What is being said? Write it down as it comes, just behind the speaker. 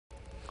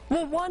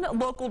Well, one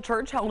local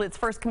church held its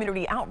first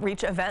community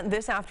outreach event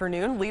this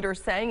afternoon.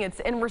 Leaders saying it's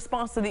in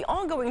response to the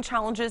ongoing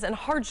challenges and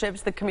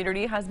hardships the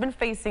community has been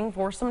facing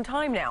for some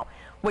time now.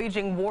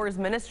 Waging War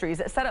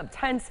Ministries set up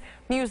tents,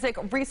 music,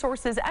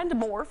 resources, and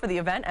more for the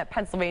event at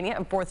Pennsylvania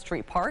and 4th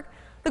Street Park.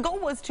 The goal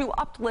was to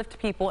uplift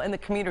people in the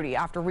community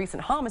after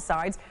recent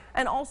homicides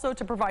and also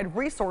to provide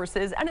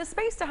resources and a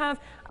space to have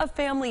a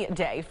family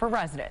day for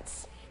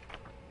residents.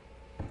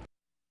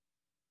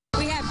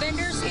 We have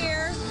vendors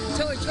here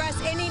to address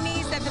any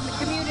needs that the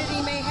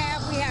community may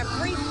have. We have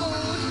free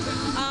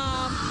food,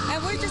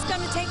 and we're just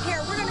going to take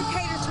care. We're going to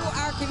cater to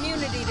our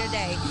community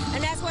today,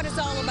 and that's what it's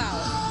all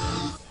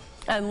about.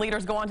 And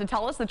leaders go on to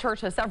tell us the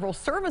church has several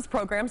service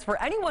programs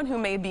for anyone who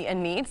may be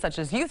in need, such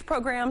as youth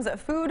programs,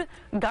 food,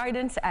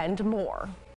 guidance, and more.